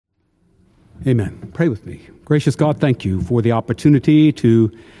Amen. Pray with me. Gracious God, thank you for the opportunity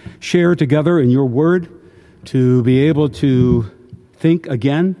to share together in your word, to be able to think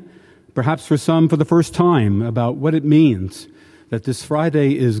again, perhaps for some for the first time, about what it means that this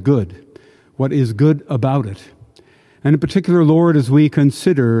Friday is good, what is good about it. And in particular, Lord, as we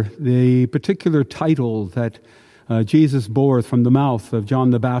consider the particular title that Jesus bore from the mouth of John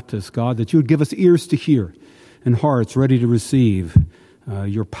the Baptist, God, that you would give us ears to hear and hearts ready to receive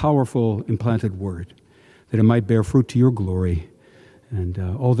your powerful implanted word, that it might bear fruit to your glory. And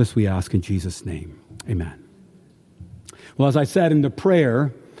all this we ask in Jesus' name. Amen. Well, as I said in the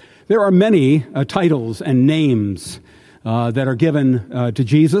prayer, there are many titles and names that are given to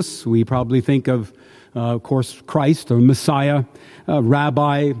Jesus. We probably think of course, Christ or Messiah,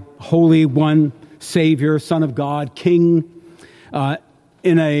 Rabbi, Holy One, Savior, Son of God, King.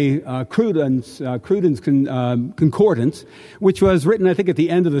 In a Cruden's Concordance, which was written, I think, at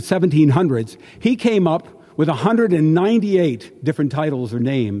the end of the 1700s, he came up with 198 different titles or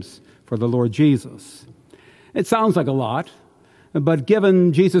names for the Lord Jesus. It sounds like a lot, but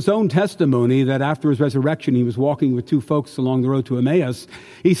given Jesus' own testimony that after his resurrection he was walking with two folks along the road to Emmaus,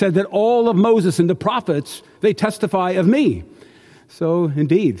 he said that all of Moses and the prophets, they testify of me. So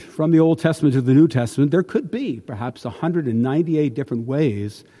indeed, from the Old Testament to the New Testament, there could be perhaps 198 different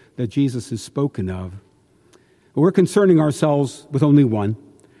ways that Jesus is spoken of. We're concerning ourselves with only one,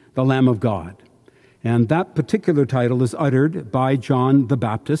 the Lamb of God. And that particular title is uttered by John the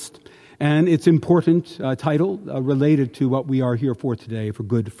Baptist, and it's important title related to what we are here for today, for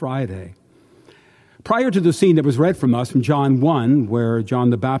Good Friday. Prior to the scene that was read from us from John 1, where John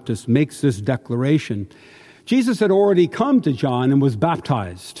the Baptist makes this declaration, Jesus had already come to John and was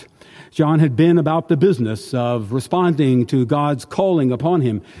baptized. John had been about the business of responding to God's calling upon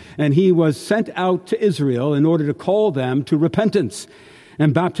him, and he was sent out to Israel in order to call them to repentance,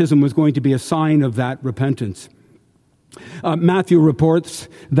 and baptism was going to be a sign of that repentance. Matthew reports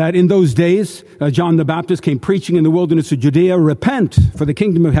that in those days, John the Baptist came preaching in the wilderness of Judea, "Repent, for the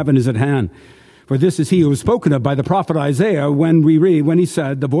kingdom of heaven is at hand. For this is he who was spoken of by the prophet Isaiah when he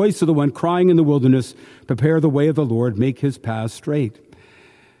said, the voice of the one crying in the wilderness, prepare the way of the Lord, make his paths straight."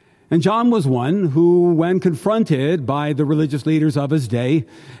 And John was one who, when confronted by the religious leaders of his day,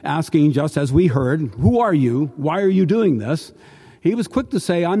 asking, just as we heard, "Who are you? Why are you doing this?" He was quick to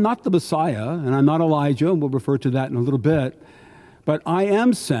say, "I'm not the Messiah, and I'm not Elijah," and we'll refer to that in a little bit, "but I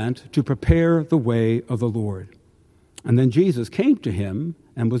am sent to prepare the way of the Lord." And then Jesus came to him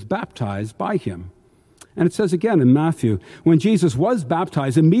and was baptized by him. And it says again in Matthew, when Jesus was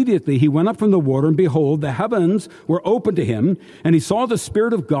baptized, immediately he went up from the water, and behold, the heavens were opened to him, and he saw the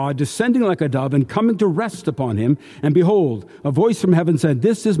Spirit of God descending like a dove and coming to rest upon him. And behold, a voice from heaven said,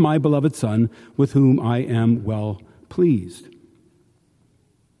 "This is my beloved Son, with whom I am well pleased."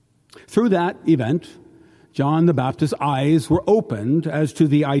 Through that event, John the Baptist's eyes were opened as to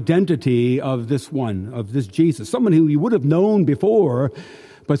the identity of this Jesus, someone who he would have known before,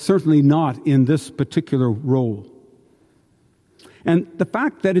 but certainly not in this particular role. And the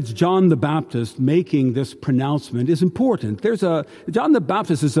fact that it's John the Baptist making this pronouncement is important. John the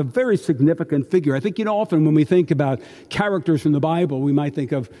Baptist is a very significant figure. I think, often when we think about characters from the Bible, we might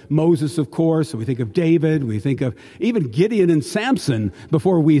think of Moses, of course, or we think of David, we think of even Gideon and Samson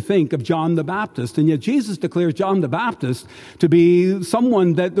before we think of John the Baptist. And yet Jesus declares John the Baptist to be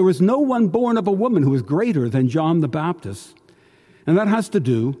someone that there was no one born of a woman who was greater than John the Baptist. And that has to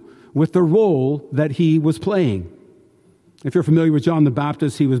do with the role that he was playing. If you're familiar with John the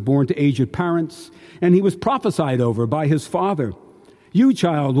Baptist, he was born to aged parents, and he was prophesied over by his father. "You,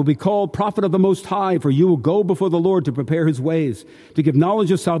 child, will be called prophet of the Most High, for you will go before the Lord to prepare his ways, to give knowledge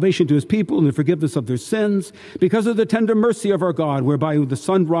of salvation to his people and the forgiveness of their sins, because of the tender mercy of our God, whereby the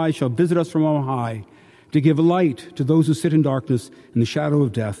sunrise shall visit us from on high, to give light to those who sit in darkness and the shadow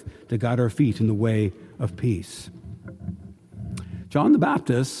of death, to guide our feet in the way of peace." John the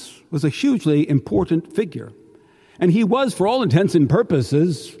Baptist was a hugely important figure. And he was, for all intents and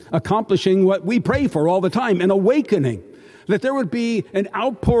purposes, accomplishing what we pray for all the time, an awakening. That there would be an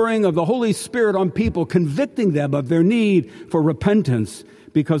outpouring of the Holy Spirit on people, convicting them of their need for repentance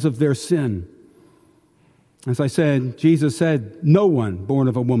because of their sin. As I said, Jesus said, no one born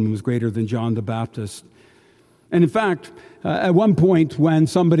of a woman was greater than John the Baptist. And in fact, at one point when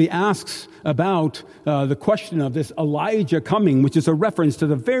somebody asks about the question of this Elijah coming, which is a reference to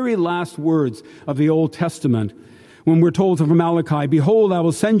the very last words of the Old Testament, when we're told from Malachi, "Behold, I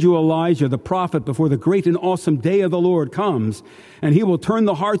will send you Elijah, the prophet, before the great and awesome day of the Lord comes, and he will turn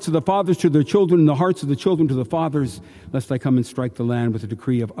the hearts of the fathers to their children and the hearts of the children to the fathers, lest I come and strike the land with a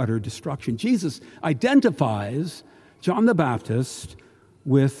decree of utter destruction." Jesus identifies John the Baptist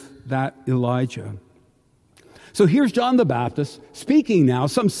with that Elijah. So here's John the Baptist speaking now,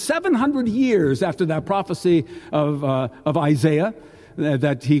 some 700 years after that prophecy of Isaiah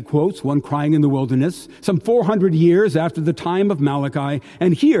that he quotes, one crying in the wilderness, some 400 years after the time of Malachi.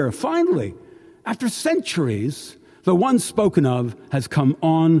 And here, finally, after centuries, the one spoken of has come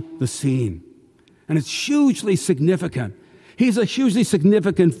on the scene. And it's hugely significant. He's a hugely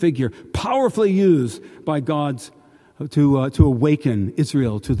significant figure, powerfully used by God to awaken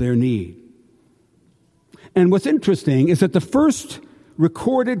Israel to their need. And what's interesting is that the first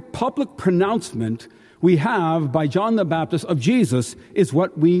recorded public pronouncement we have by John the Baptist of Jesus is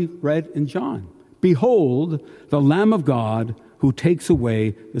what we read in John. Behold, the Lamb of God who takes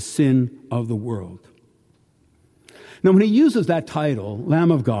away the sin of the world. Now, when he uses that title,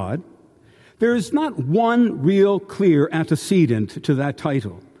 Lamb of God, there is not one real clear antecedent to that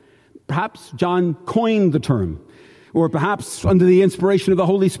title. Perhaps John coined the term, or perhaps under the inspiration of the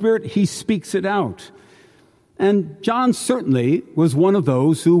Holy Spirit, he speaks it out. And John certainly was one of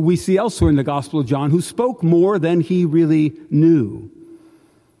those who we see elsewhere in the Gospel of John who spoke more than he really knew.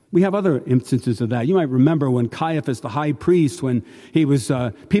 We have other instances of that. You might remember when Caiaphas, the high priest, when he was,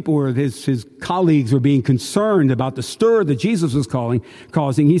 his colleagues were being concerned about the stir that Jesus was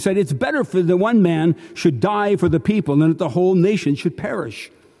causing, he said, it's better for the one man should die for the people than that the whole nation should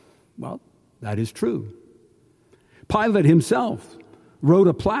perish. Well, that is true. Pilate himself wrote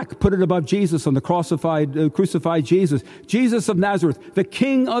a plaque, put it above Jesus on the crucified Jesus, Jesus of Nazareth, the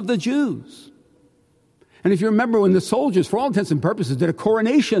King of the Jews. And if you remember when the soldiers, for all intents and purposes, did a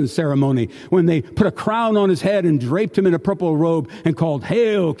coronation ceremony, when they put a crown on his head and draped him in a purple robe and called,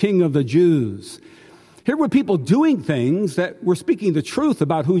 Hail, King of the Jews. Here were people doing things that were speaking the truth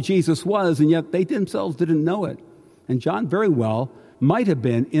about who Jesus was, and yet they themselves didn't know it. And John very well might have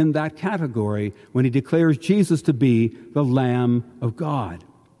been in that category when he declares Jesus to be the Lamb of God.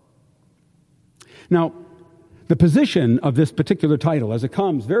 Now, the position of this particular title, as it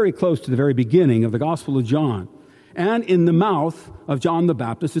comes very close to the very beginning of the Gospel of John, and in the mouth of John the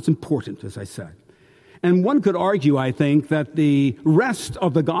Baptist, it's important, as I said. And one could argue, I think, that the rest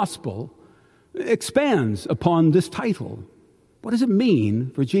of the Gospel expands upon this title. What does it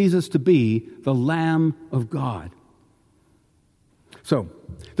mean for Jesus to be the Lamb of God? So,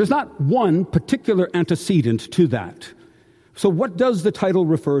 there's not one particular antecedent to that. So what does the title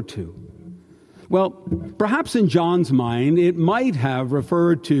refer to? Well, perhaps in John's mind, it might have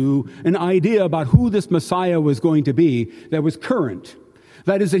referred to an idea about who this Messiah was going to be that was current.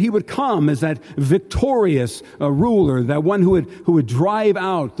 That is, that he would come as that victorious ruler, that one who would drive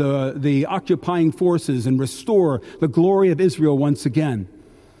out the occupying forces and restore the glory of Israel once again.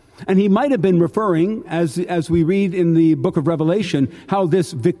 And he might have been referring, as we read in the book of Revelation, how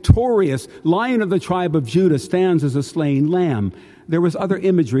this victorious Lion of the tribe of Judah stands as a slain lamb. There was other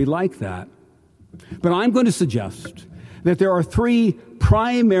imagery like that. But I'm going to suggest that there are three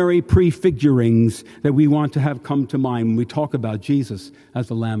primary prefigurings that we want to have come to mind when we talk about Jesus as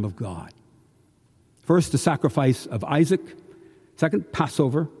the Lamb of God. First, the sacrifice of Isaac. Second,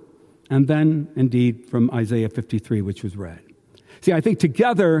 Passover. And then, indeed, from Isaiah 53, which was read. See, I think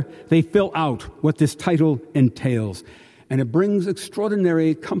together they fill out what this title entails, and it brings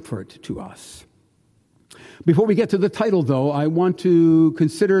extraordinary comfort to us. Before we get to the title, though, I want to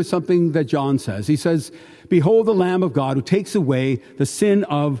consider something that John says. He says, Behold the Lamb of God who takes away the sin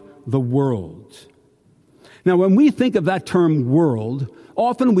of the world. Now, when we think of that term world,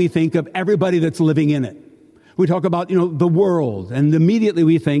 often we think of everybody that's living in it. We talk about, the world, and immediately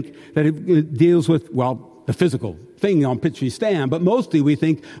we think that it deals with, the physical thing on which we stand, but mostly we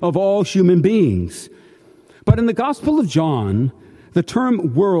think of all human beings. But in the Gospel of John, the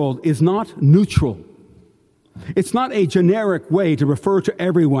term world is not neutral. It's not a generic way to refer to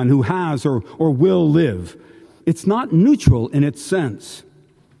everyone who has or will live. It's not neutral in its sense.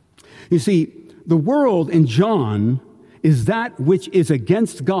 You see, the world in John is that which is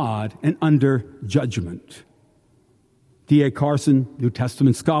against God and under judgment. D.A. Carson, New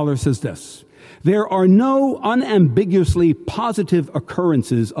Testament scholar, says this: There are no unambiguously positive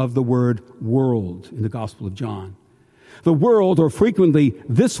occurrences of the word world in the Gospel of John. The world, or frequently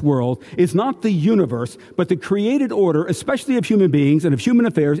this world, is not the universe, but the created order, especially of human beings and of human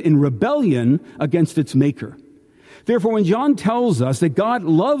affairs, in rebellion against its maker. Therefore, when John tells us that God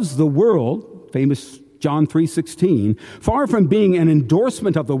loves the world, famous John 3:16, far from being an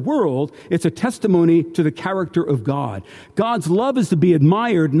endorsement of the world, it's a testimony to the character of God. God's love is to be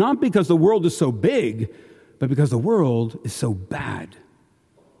admired not because the world is so big, but because the world is so bad.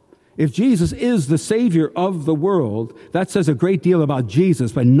 If Jesus is the Savior of the world, that says a great deal about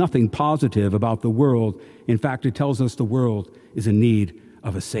Jesus, but nothing positive about the world. In fact, it tells us the world is in need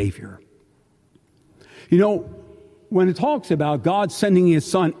of a Savior. You know, when it talks about God sending his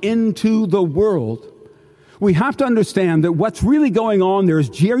Son into the world, we have to understand that what's really going on there is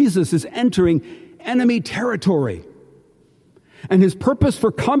Jesus is entering enemy territory. And his purpose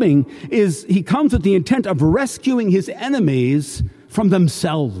for coming is he comes with the intent of rescuing his enemies from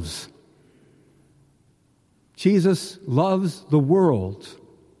themselves. Jesus loves the world,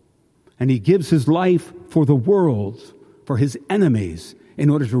 and he gives his life for the world, for his enemies, in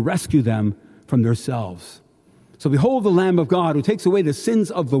order to rescue them from themselves. So behold the Lamb of God who takes away the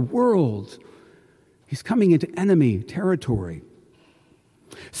sins of the world. He's coming into enemy territory.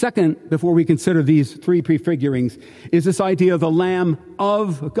 Second, before we consider these three prefigurings, is this idea of the Lamb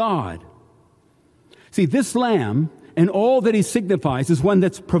of God. See, this Lamb and all that he signifies is one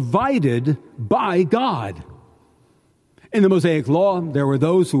that's provided by God. In the Mosaic Law, there were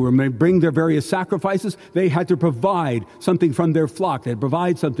those who were bring their various sacrifices. They had to provide something from their flock. They had to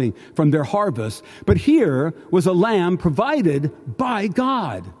provide something from their harvest. But here was a lamb provided by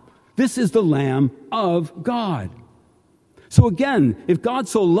God. This is the Lamb of God. So again, if God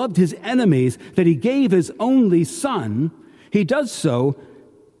so loved his enemies that he gave his only Son, he does so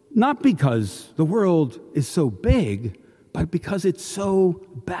not because the world is so big, but because it's so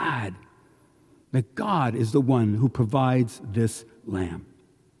bad. That God is the one who provides this lamb.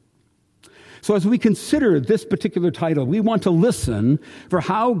 So as we consider this particular title, we want to listen for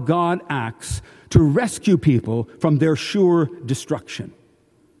how God acts to rescue people from their sure destruction.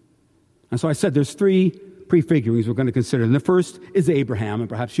 And so I said there's three prefigurings we're going to consider. And the first is Abraham, and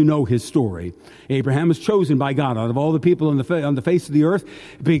perhaps you know his story. Abraham was chosen by God out of all the people on the face of the earth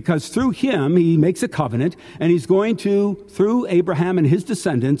because through him he makes a covenant, and he's going to, through Abraham and his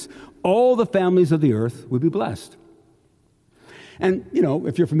descendants, all the families of the earth will be blessed. And, you know,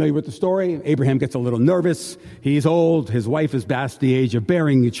 if you're familiar with the story, Abraham gets a little nervous. He's old. His wife is past the age of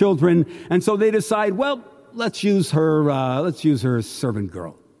bearing children. And so they decide, well, let's use her servant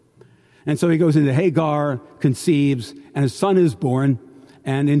girl. And so he goes into Hagar, conceives, and his son is born.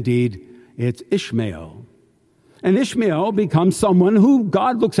 And indeed, it's Ishmael. And Ishmael becomes someone who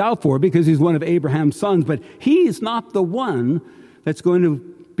God looks out for because he's one of Abraham's sons. But he's not the one that's going to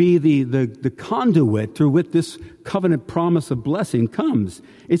be the conduit through which this covenant promise of blessing comes.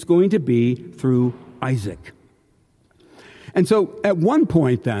 It's going to be through Isaac. And so at one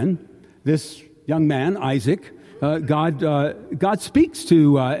point then, this young man, Isaac, God speaks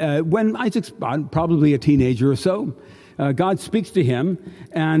to, when Isaac's probably a teenager or so, God speaks to him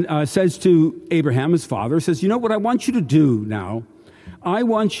and says to Abraham, his father, says, you know what I want you to do now? I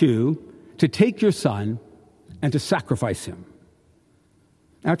want you to take your son and to sacrifice him.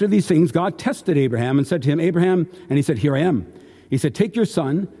 After these things, God tested Abraham and said to him, Abraham, and he said, here I am. He said, take your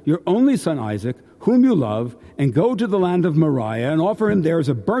son, your only son Isaac, whom you love, and go to the land of Moriah and offer him there as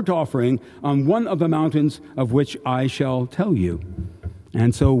a burnt offering on one of the mountains of which I shall tell you.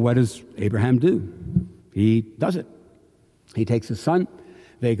 And so what does Abraham do? He does it. He takes his son,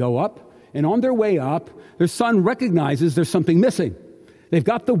 they go up, and on their way up, their son recognizes there's something missing. They've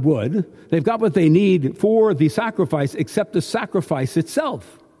got the wood, they've got what they need for the sacrifice, except the sacrifice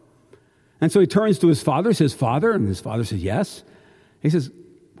itself. And so he turns to his father, says, Father, and his father says, yes. He says,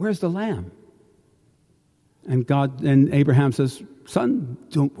 where's the lamb? And Abraham says, son,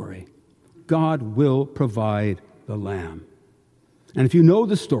 don't worry. God will provide the lamb. And if you know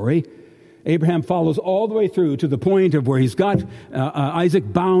the story, Abraham follows all the way through to the point of where he's got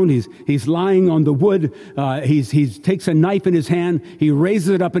Isaac bound. He's lying on the wood. He takes a knife in his hand. He raises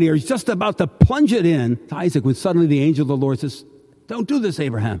it up in the air. He's just about to plunge it in to Isaac when suddenly the angel of the Lord says, don't do this,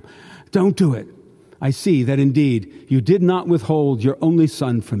 Abraham. Don't do it. I see that indeed you did not withhold your only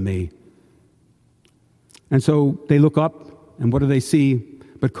son from me. And so they look up, and what do they see?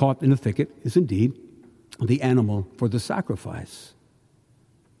 But caught in the thicket is indeed the animal for the sacrifice.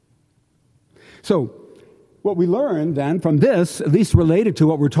 So what we learn then from this, at least related to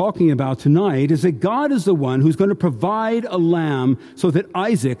what we're talking about tonight, is that God is the one who's going to provide a lamb so that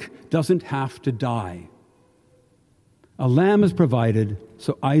Isaac doesn't have to die. A lamb is provided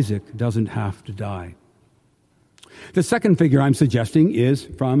so Isaac doesn't have to die. The second figure I'm suggesting is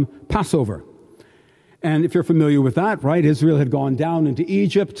from Passover. And if you're familiar with that, right, Israel had gone down into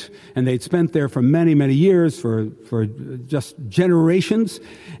Egypt, and they'd spent there for many, many years, for just generations,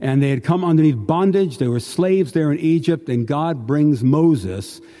 and they had come underneath bondage. They were slaves there in Egypt, and God brings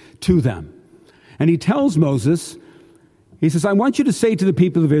Moses to them. And he tells Moses, He says, I want you to say to the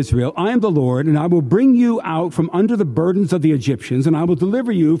people of Israel, I am the Lord, and I will bring you out from under the burdens of the Egyptians, and I will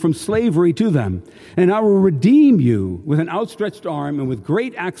deliver you from slavery to them. And I will redeem you with an outstretched arm and with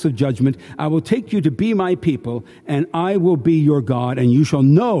great acts of judgment. I will take you to be my people, and I will be your God, and you shall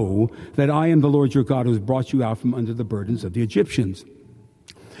know that I am the Lord your God who has brought you out from under the burdens of the Egyptians.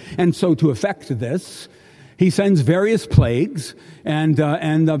 And so to effect this, he sends various plagues, and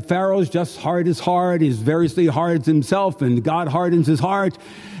the Pharaoh's just heart is hard. He's variously hard himself, and God hardens his heart.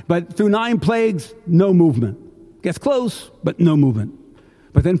 But through 9 plagues, no movement. Gets close, but no movement.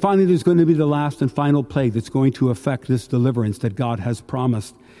 But then finally there's going to be the last and final plague that's going to affect this deliverance that God has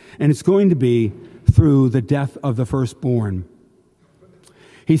promised. And it's going to be through the death of the firstborn.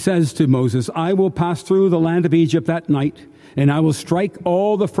 He says to Moses, I will pass through the land of Egypt that night, and I will strike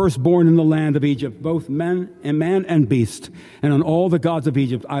all the firstborn in the land of Egypt, both man and beast. And on all the gods of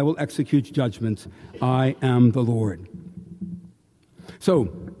Egypt I will execute judgments. I am the Lord.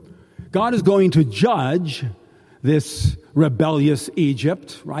 So, God is going to judge this rebellious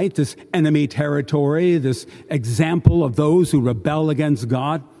Egypt, right? This enemy territory, this example of those who rebel against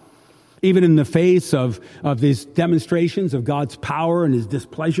God. Even in the face of these demonstrations of God's power and his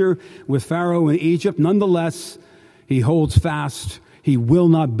displeasure with Pharaoh in Egypt, nonetheless, he holds fast. He will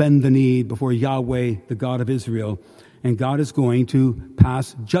not bend the knee before Yahweh, the God of Israel. And God is going to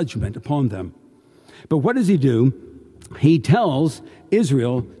pass judgment upon them. But what does he do? He tells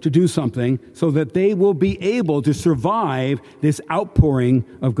Israel to do something so that they will be able to survive this outpouring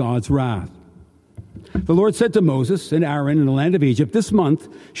of God's wrath. The Lord said to Moses and Aaron in the land of Egypt, this month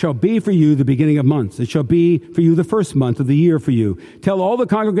shall be for you the beginning of months. It shall be for you the first month of the year for you. Tell all the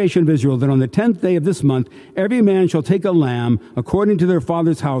congregation of Israel that on the 10th day of this month, every man shall take a lamb according to their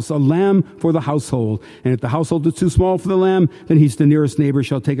father's house, a lamb for the household. And if the household is too small for the lamb, then he's the nearest neighbor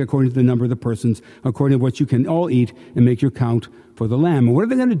shall take according to the number of the persons, according to what you can all eat, and make your count for the lamb. And what are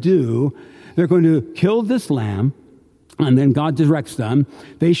they going to do? They're going to kill this lamb. And then God directs them.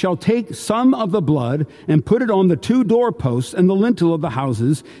 They shall take some of the blood and put it on the 2 doorposts and the lintel of the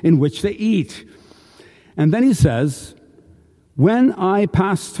houses in which they eat. And then he says, when I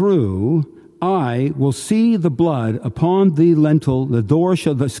pass through, I will see the blood upon the lintel. The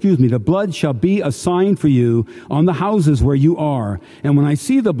blood shall be a sign for you on the houses where you are. And when I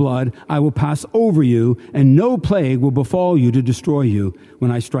see the blood, I will pass over you, and no plague will befall you to destroy you when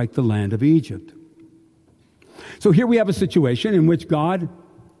I strike the land of Egypt. So here we have a situation in which God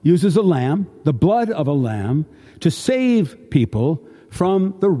uses a lamb, the blood of a lamb, to save people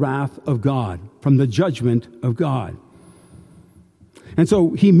from the wrath of God, from the judgment of God. And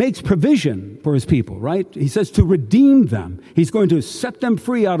so he makes provision for his people, right? He says to redeem them. He's going to set them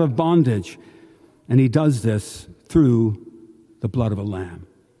free out of bondage. And he does this through the blood of a lamb.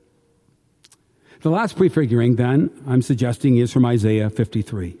 The last prefiguring, then, I'm suggesting is from Isaiah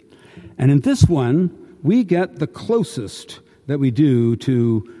 53. And in this one, we get the closest that we do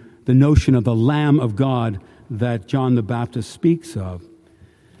to the notion of the Lamb of God that John the Baptist speaks of.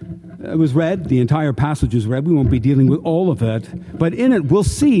 It was read, the entire passage is read. We won't be dealing with all of it. But in it, we'll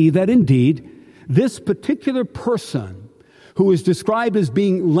see that indeed, this particular person who is described as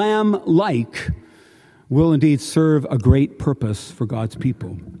being lamb-like will indeed serve a great purpose for God's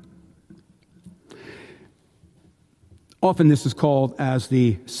people. Often this is called as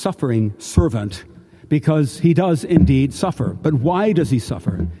the suffering servant, because he does indeed suffer. But why does he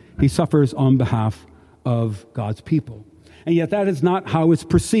suffer? He suffers on behalf of God's people. And yet that is not how it's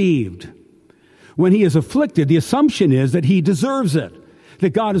perceived. When he is afflicted, the assumption is that he deserves it,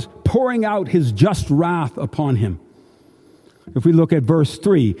 that God is pouring out his just wrath upon him. If we look at verse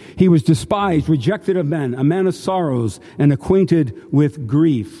 3, he was despised, rejected of men, a man of sorrows, and acquainted with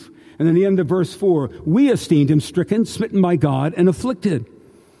grief. And then the end of verse 4, we esteemed him stricken, smitten by God, and afflicted.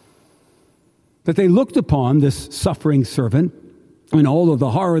 That they looked upon this suffering servant and all of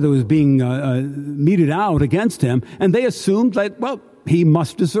the horror that was being meted out against him, and they assumed that, well, he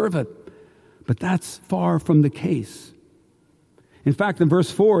must deserve it. But that's far from the case. In fact, in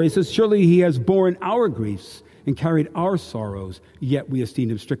verse 4, he says, surely he has borne our griefs and carried our sorrows, yet we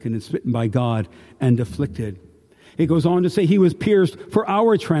esteemed him stricken and smitten by God and afflicted. He goes on to say, he was pierced for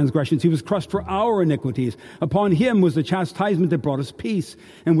our transgressions. He was crushed for our iniquities. Upon him was the chastisement that brought us peace.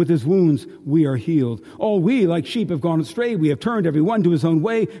 And with his wounds we are healed. All we, like sheep, have gone astray. We have turned every one to his own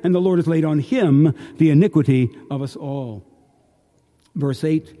way. And the Lord has laid on him the iniquity of us all. Verse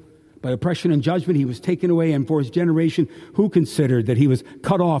 8, by oppression and judgment he was taken away. And for his generation, who considered that he was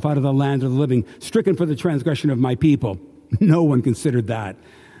cut off out of the land of the living, stricken for the transgression of my people? No one considered that.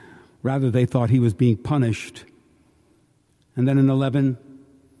 Rather, they thought he was being punished. And then in 11,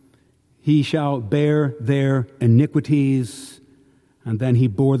 He shall bear their iniquities, and then he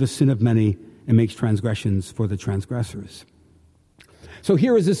bore the sin of many and makes transgressions for the transgressors. So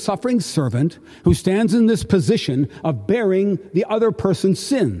here is this suffering servant who stands in this position of bearing the other person's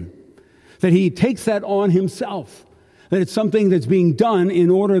sin, that he takes that on himself, that it's something that's being done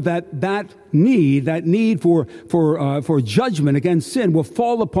in order that need for judgment against sin will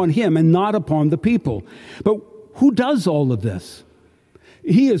fall upon him and not upon the people. But who does all of this?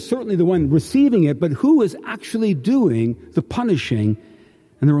 He is certainly the one receiving it, but who is actually doing the punishing?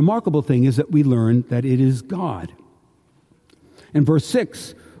 And the remarkable thing is that we learn that it is God. In verse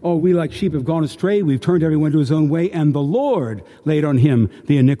 6, we like sheep have gone astray, we've turned everyone to his own way, and the Lord laid on him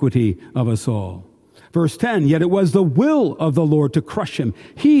the iniquity of us all. Verse 10, yet it was the will of the Lord to crush him.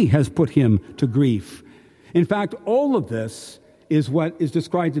 He has put him to grief. In fact, all of this is what is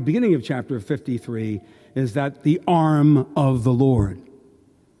described at the beginning of chapter 53, is that the arm of the Lord.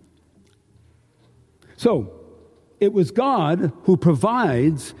 So, it was God who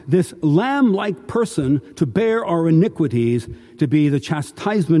provides this lamb-like person to bear our iniquities, to be the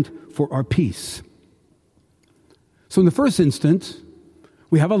chastisement for our peace. So in the first instance,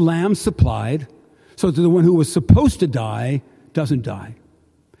 we have a lamb supplied, so that the one who was supposed to die doesn't die.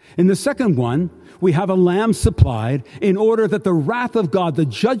 In the second one, we have a lamb supplied in order that the wrath of God, the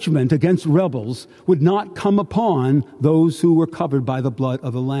judgment against rebels, would not come upon those who were covered by the blood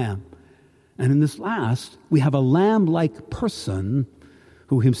of the lamb. And in this last, we have a lamb-like person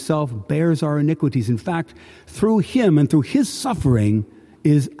who himself bears our iniquities. In fact, through him and through his suffering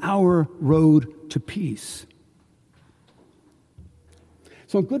is our road to peace.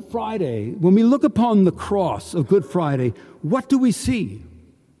 So on Good Friday, when we look upon the cross of Good Friday, what do we see?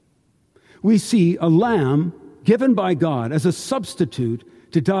 We see a lamb given by God as a substitute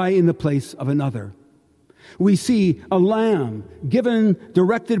to die in the place of another. We see a lamb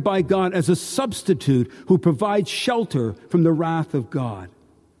directed by God as a substitute who provides shelter from the wrath of God.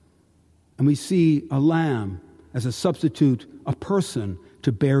 And we see a lamb as a substitute, a person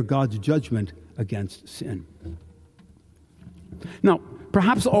to bear God's judgment against sin. Now,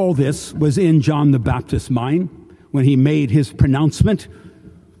 perhaps all this was in John the Baptist's mind when he made his pronouncement.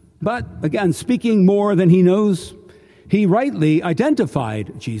 But again, speaking more than he knows, he rightly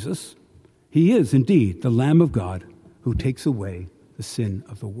identified Jesus. He is indeed the Lamb of God who takes away the sin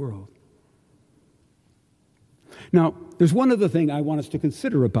of the world. Now, there's one other thing I want us to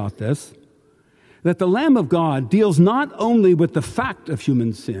consider about this, that the Lamb of God deals not only with the fact of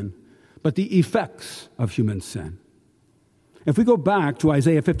human sin, but the effects of human sin. If we go back to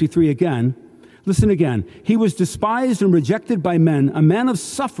Isaiah 53 again, listen again. He was despised and rejected by men, a man of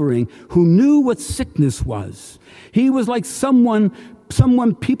suffering who knew what sickness was. He was like someone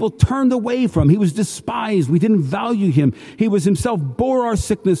people turned away from. He was despised. We didn't value him. He was himself bore our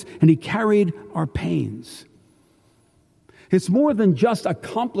sickness and he carried our pains. It's more than just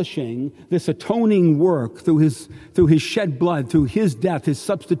accomplishing this atoning work through his shed blood, through his death, his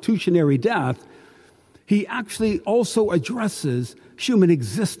substitutionary death. He actually also addresses human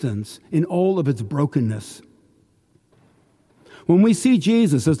existence in all of its brokenness. When we see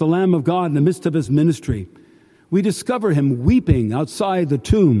Jesus as the Lamb of God in the midst of his ministry, we discover him weeping outside the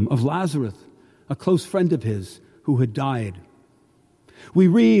tomb of Lazarus, a close friend of his who had died. We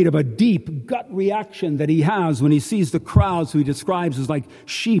read of a deep gut reaction that he has when he sees the crowds who he describes as like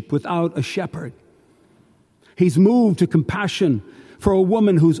sheep without a shepherd. He's moved to compassion for a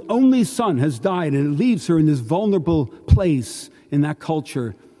woman whose only son has died, and it leaves her in this vulnerable place in that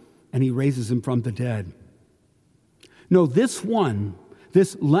culture, and he raises him from the dead. No, this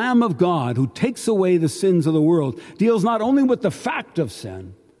Lamb of God who takes away the sins of the world deals not only with the fact of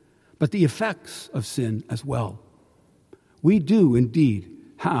sin, but the effects of sin as well. We do indeed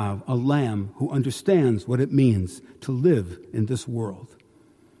have a Lamb who understands what it means to live in this world.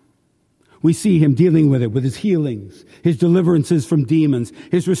 We see him dealing with it, with his healings, his deliverances from demons,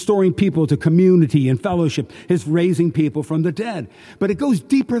 his restoring people to community and fellowship, his raising people from the dead. But it goes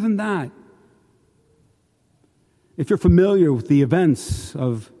deeper than that. If you're familiar with the events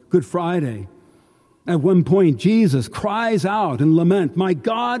of Good Friday, at one point Jesus cries out in lament, my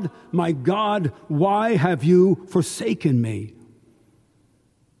God, why have you forsaken me?"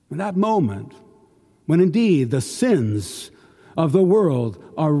 In that moment, when indeed the sins of the world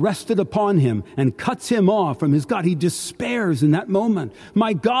are rested upon him and cuts him off from his God, he despairs in that moment.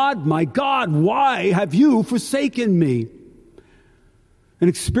 My God, why have you forsaken me?" An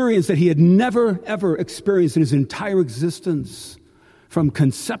experience that he had never, ever experienced in his entire existence, from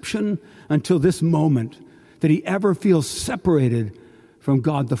conception until this moment, that he ever feels separated from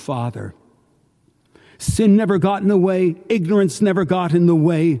God the Father. Sin never got in the way, ignorance never got in the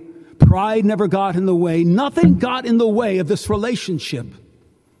way, Pride never got in the way. Nothing got in the way of this relationship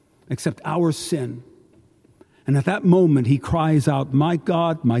except our sin. And at that moment, he cries out, my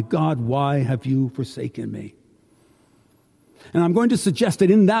God, why have you forsaken me? And I'm going to suggest that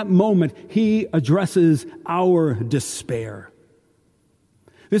in that moment, he addresses our despair.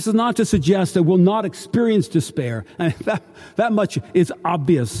 This is not to suggest that we'll not experience despair. And that much is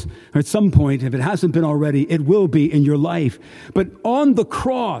obvious. At some point, if it hasn't been already, it will be in your life. But on the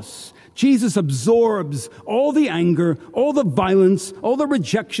cross, Jesus absorbs all the anger, all the violence, all the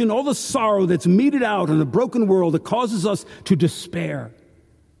rejection, all the sorrow that's meted out in a broken world that causes us to despair.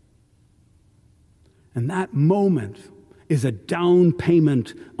 And that moment is a down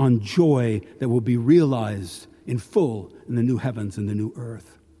payment on joy that will be realized in full in the new heavens and the new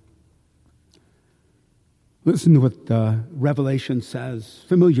earth. Listen to what Revelation says.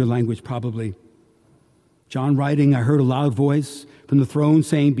 Familiar language, probably. John writing, I heard a loud voice from the throne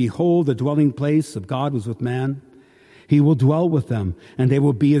saying, behold, the dwelling place of God was with man. He will dwell with them, and they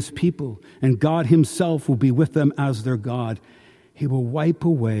will be his people, and God himself will be with them as their God. He will wipe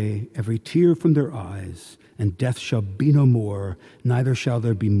away every tear from their eyes, and death shall be no more, neither shall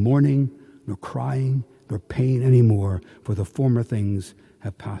there be mourning, nor crying, nor pain anymore, for the former things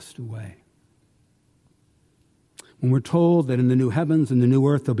have passed away. When we're told that in the new heavens and the new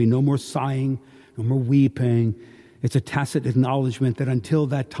earth there'll be no more sighing, no more weeping, it's a tacit acknowledgement that until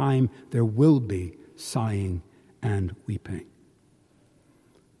that time there will be sighing and weeping.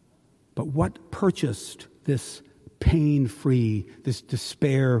 But what purchased this pain-free, this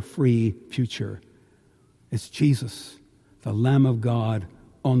despair-free future? It's Jesus, the Lamb of God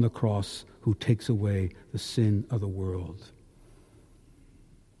on the cross who takes away the sin of the world.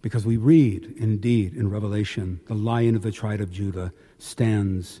 Because we read, indeed, in Revelation, the Lion of the tribe of Judah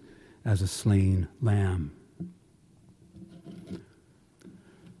stands as a slain lamb.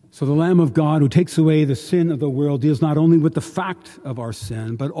 So the Lamb of God who takes away the sin of the world deals not only with the fact of our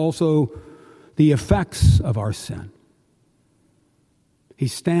sin, but also the effects of our sin. He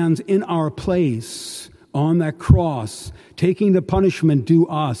stands in our place on that cross, taking the punishment due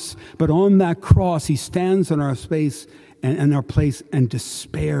us. But on that cross, he stands in our space and in our place and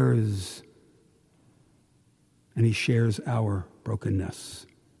despairs. And he shares our brokenness.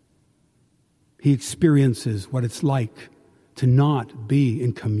 He experiences what it's like to not be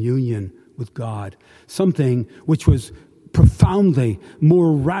in communion with God, something which was profoundly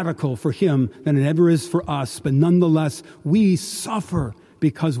more radical for him than it ever is for us. But nonetheless, we suffer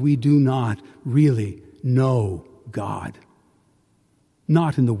because we do not really know God.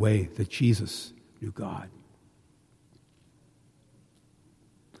 Not in the way that Jesus knew God.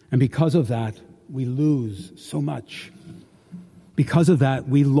 And because of that, we lose so much. Because of that,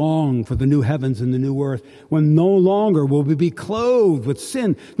 we long for the new heavens and the new earth, when no longer will we be clothed with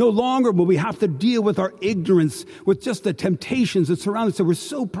sin. No longer will we have to deal with our ignorance, with just the temptations that surround us that we're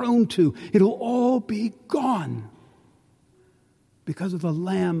so prone to. It'll all be gone because of the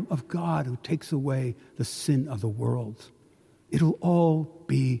Lamb of God who takes away the sin of the world. It'll all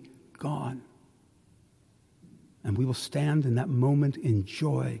be gone. And we will stand in that moment in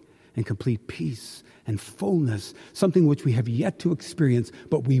joy and complete peace and fullness, something which we have yet to experience,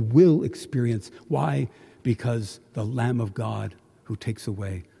 but we will experience. Why? Because the Lamb of God who takes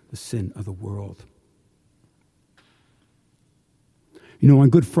away the sin of the world. You know, on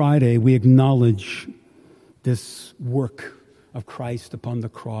Good Friday, we acknowledge this work of Christ upon the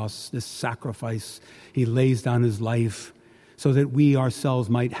cross, this sacrifice. He lays down his life so that we ourselves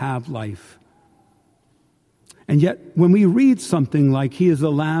might have life. And yet, when we read something like, he is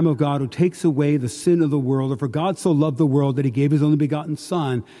the Lamb of God who takes away the sin of the world, or for God so loved the world that he gave his only begotten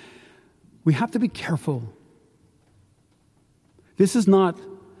Son, we have to be careful. This is not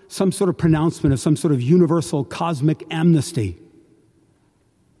some sort of pronouncement of some sort of universal cosmic amnesty.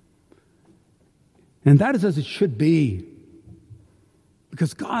 And that is as it should be.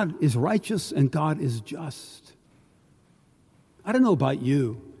 Because God is righteous and God is just. I don't know about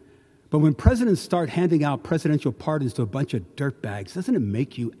you, but when presidents start handing out presidential pardons to a bunch of dirtbags, doesn't it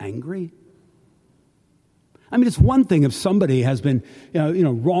make you angry? I mean, it's one thing if somebody has been,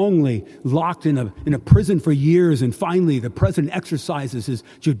 wrongly locked in a prison for years, and finally the president exercises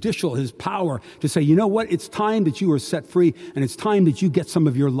his power to say, you know what, it's time that you are set free, and it's time that you get some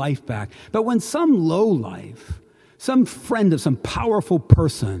of your life back. But when some lowlife, some friend of some powerful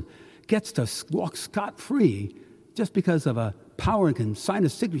person gets to walk scot-free just because of a power and can sign a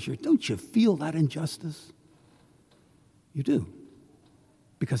signature, don't you feel that injustice? You do.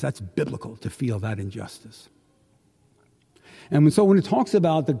 Because that's biblical to feel that injustice. And so when it talks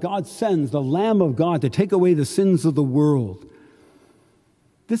about that God sends the Lamb of God to take away the sins of the world,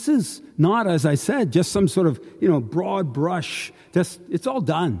 This is not, as I said, just some sort of, broad brush. It's all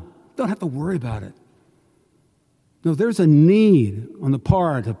done. Don't have to worry about it. No, there's a need on the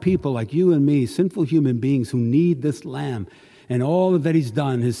part of people like you and me, sinful human beings who need this Lamb. And all that he's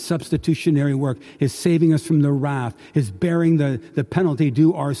done, his substitutionary work, his saving us from the wrath, his bearing the penalty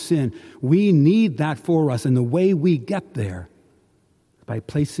due our sin. We need that for us. And the way we get there is by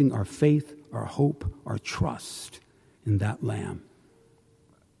placing our faith, our hope, our trust in that Lamb.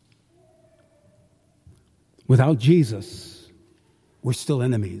 Without Jesus, we're still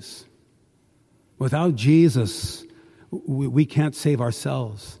enemies. Without Jesus, we can't save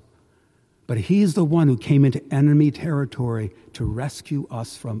ourselves. But he's the one who came into enemy territory to rescue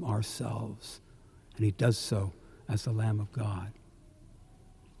us from ourselves. And he does so as the Lamb of God.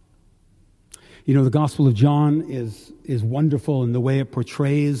 The Gospel of John is wonderful in the way it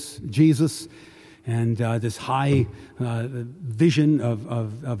portrays Jesus and this high vision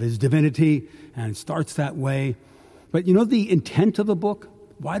of his divinity, and it starts that way. But the intent of the book?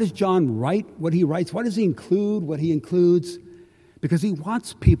 Why does John write what he writes? Why does he include what he includes? Because he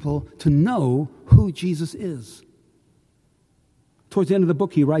wants people to know who Jesus is. Towards the end of the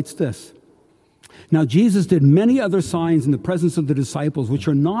book, he writes this. Now, Jesus did many other signs in the presence of the disciples, which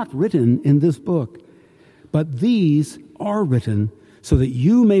are not written in this book. But these are written so that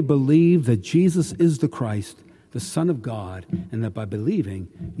you may believe that Jesus is the Christ, the Son of God, and that by believing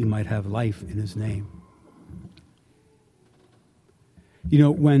you might have life in his name.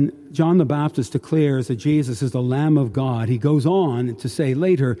 When John the Baptist declares that Jesus is the Lamb of God, he goes on to say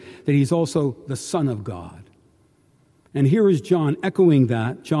later that he's also the Son of God. And here is John echoing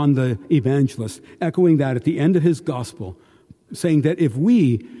that, John the evangelist, echoing that at the end of his gospel, saying that if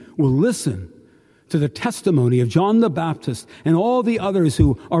we will listen to the testimony of John the Baptist and all the others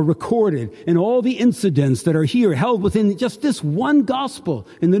who are recorded and all the incidents that are here held within just this one gospel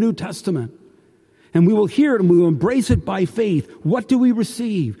in the New Testament, and we will hear it and we will embrace it by faith, what do we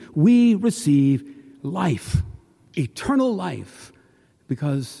receive? We receive life, eternal life,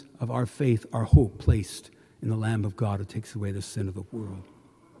 because of our faith, our hope placed in the Lamb of God who takes away the sin of the world.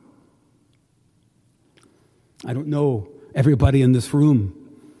 I don't know everybody in this room,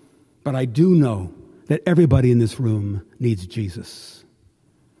 but I do know that everybody in this room needs Jesus.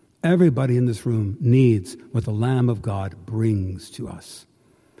 Everybody in this room needs what the Lamb of God brings to us.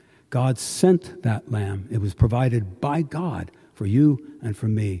 God sent that Lamb. It was provided by God for you and for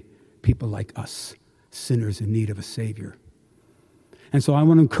me, people like us, sinners in need of a Savior. And so I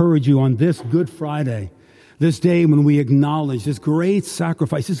want to encourage you on this Good Friday, this day when we acknowledge this great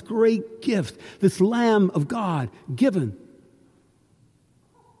sacrifice, this great gift, this Lamb of God given,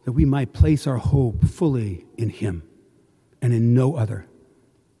 that we might place our hope fully in him and in no other.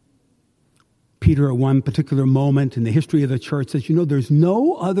 Peter, at one particular moment in the history of the church, says, there's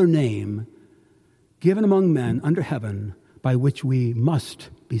no other name given among men under heaven by which we must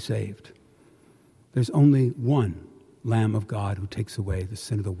be saved. There's only one Lamb of God who takes away the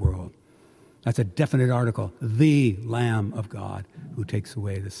sin of the world. That's a definite article. The Lamb of God who takes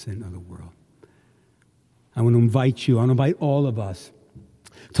away the sin of the world. I want to invite you, I want to invite all of us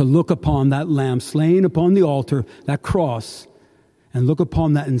to look upon that Lamb slain upon the altar, that cross, and look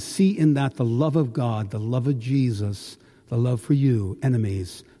upon that and see in that the love of God, the love of Jesus, the love for you,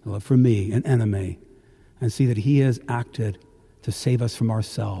 enemies, the love for me, an enemy, and see that he has acted to save us from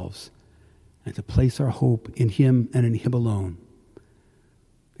ourselves and to place our hope in him and in him alone.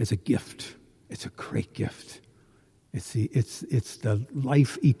 It's a gift. It's a great gift. It's the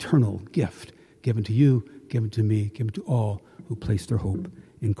life eternal gift given to you, given to me, given to all who place their hope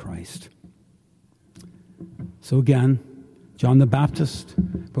in Christ. So again, John the Baptist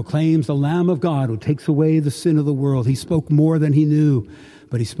proclaims the Lamb of God who takes away the sin of the world. He spoke more than he knew,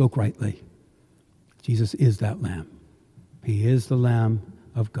 but he spoke rightly. Jesus is that Lamb. He is the Lamb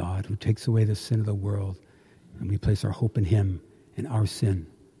of God who takes away the sin of the world, and we place our hope in him, and our sin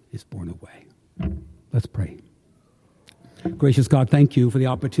is borne away. Let's pray. Gracious God, thank you for the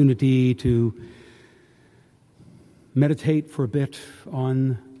opportunity to meditate for a bit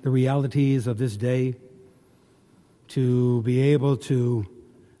on the realities of this day, to be able to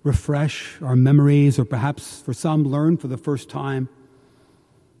refresh our memories, or perhaps for some learn for the first time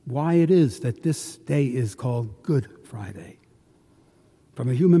why it is that this day is called Good Friday. From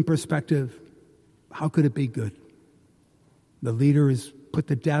a human perspective, how could it be good? The leader is put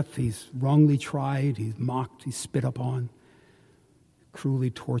to death, he's wrongly tried, he's mocked, he's spit upon, cruelly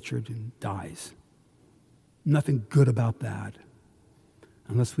tortured, and dies. Nothing good about that,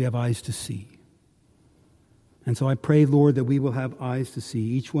 unless we have eyes to see. And so I pray, Lord, that we will have eyes to see,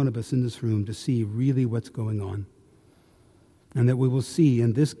 each one of us in this room, to see really what's going on. and that we will see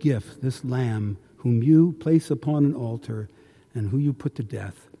in this gift, this Lamb, whom you place upon an altar and who you put to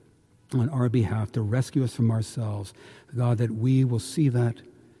death on our behalf to rescue us from ourselves, God, that we will see that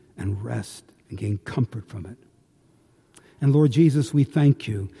and rest and gain comfort from it. And Lord Jesus, we thank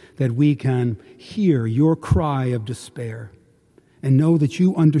you that we can hear your cry of despair and know that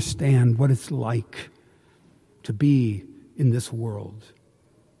you understand what it's like to be in this world.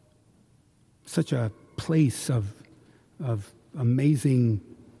 Such a place of amazing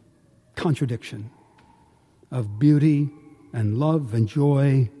contradiction, of beauty and love and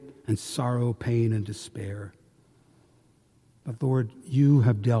joy and sorrow, pain and despair. But Lord, you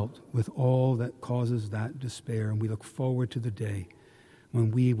have dealt with all that causes that despair, and we look forward to the day when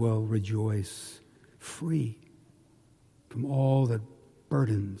we will rejoice free from all that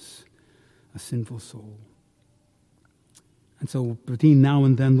burdens a sinful soul. And so between now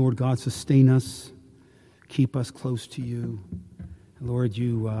and then, Lord God, sustain us, keep us close to you. Lord,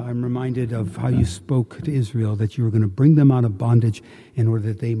 I'm reminded of how you spoke to Israel, that you were going to bring them out of bondage in order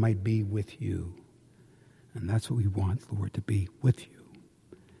that they might be with you. And that's what we want, Lord, to be with you.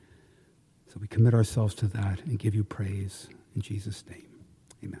 So we commit ourselves to that and give you praise in Jesus' name.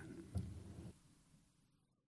 Amen.